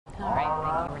All right,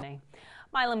 thank you, Renee.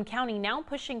 Milam County now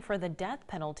pushing for the death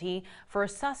penalty for a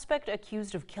suspect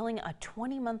accused of killing a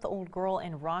 20-month-old girl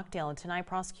in Rockdale. Tonight,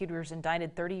 prosecutors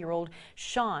indicted 30-year-old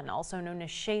Sean, also known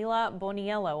as Shayla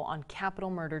Boniello, on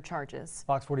capital murder charges.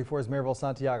 Fox 44's Maribel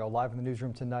Santiago live in the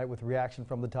newsroom tonight with reaction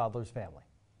from the toddler's family.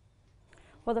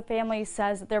 Well, the family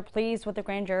says that they're pleased with the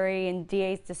grand jury and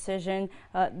DA's decision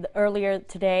earlier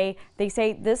today. They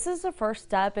say this is the first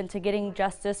step into getting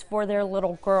justice for their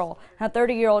little girl. Now,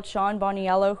 30-year-old Sean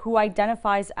Boniello, who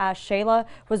identifies as Shayla,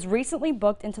 was recently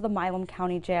booked into the Milam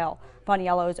County Jail.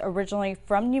 Boniello is originally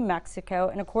from New Mexico,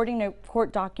 and according to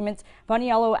court documents,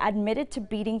 Boniello admitted to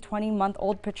beating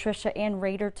 20-month-old Patricia Ann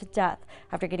Rader to death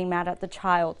after getting mad at the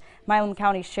child. Milam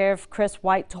County Sheriff Chris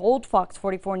White told Fox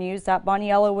 44 News that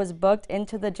Boniello was booked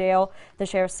into the jail. The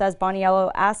sheriff says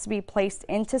Boniello asked to be placed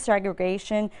into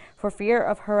segregation for fear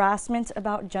of harassment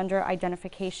about gender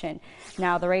identification.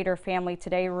 Now, the Rader family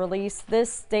today released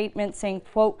this statement saying,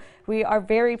 quote, "We are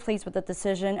very pleased with the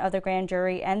decision of the grand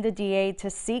jury and the DA to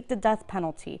seek the death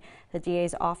penalty. The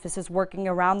DA's office is working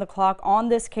around the clock on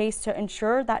this case to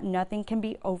ensure that nothing can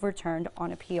be overturned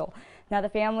on appeal." Now, the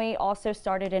family also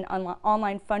started an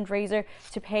online fundraiser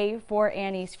to pay for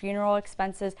Annie's funeral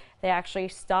expenses. They actually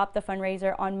stopped the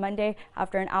fundraiser on Monday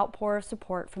after an outpour of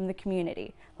support from the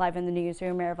community. Live in the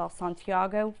newsroom, Maribel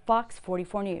Santiago, Fox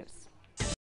 44 News.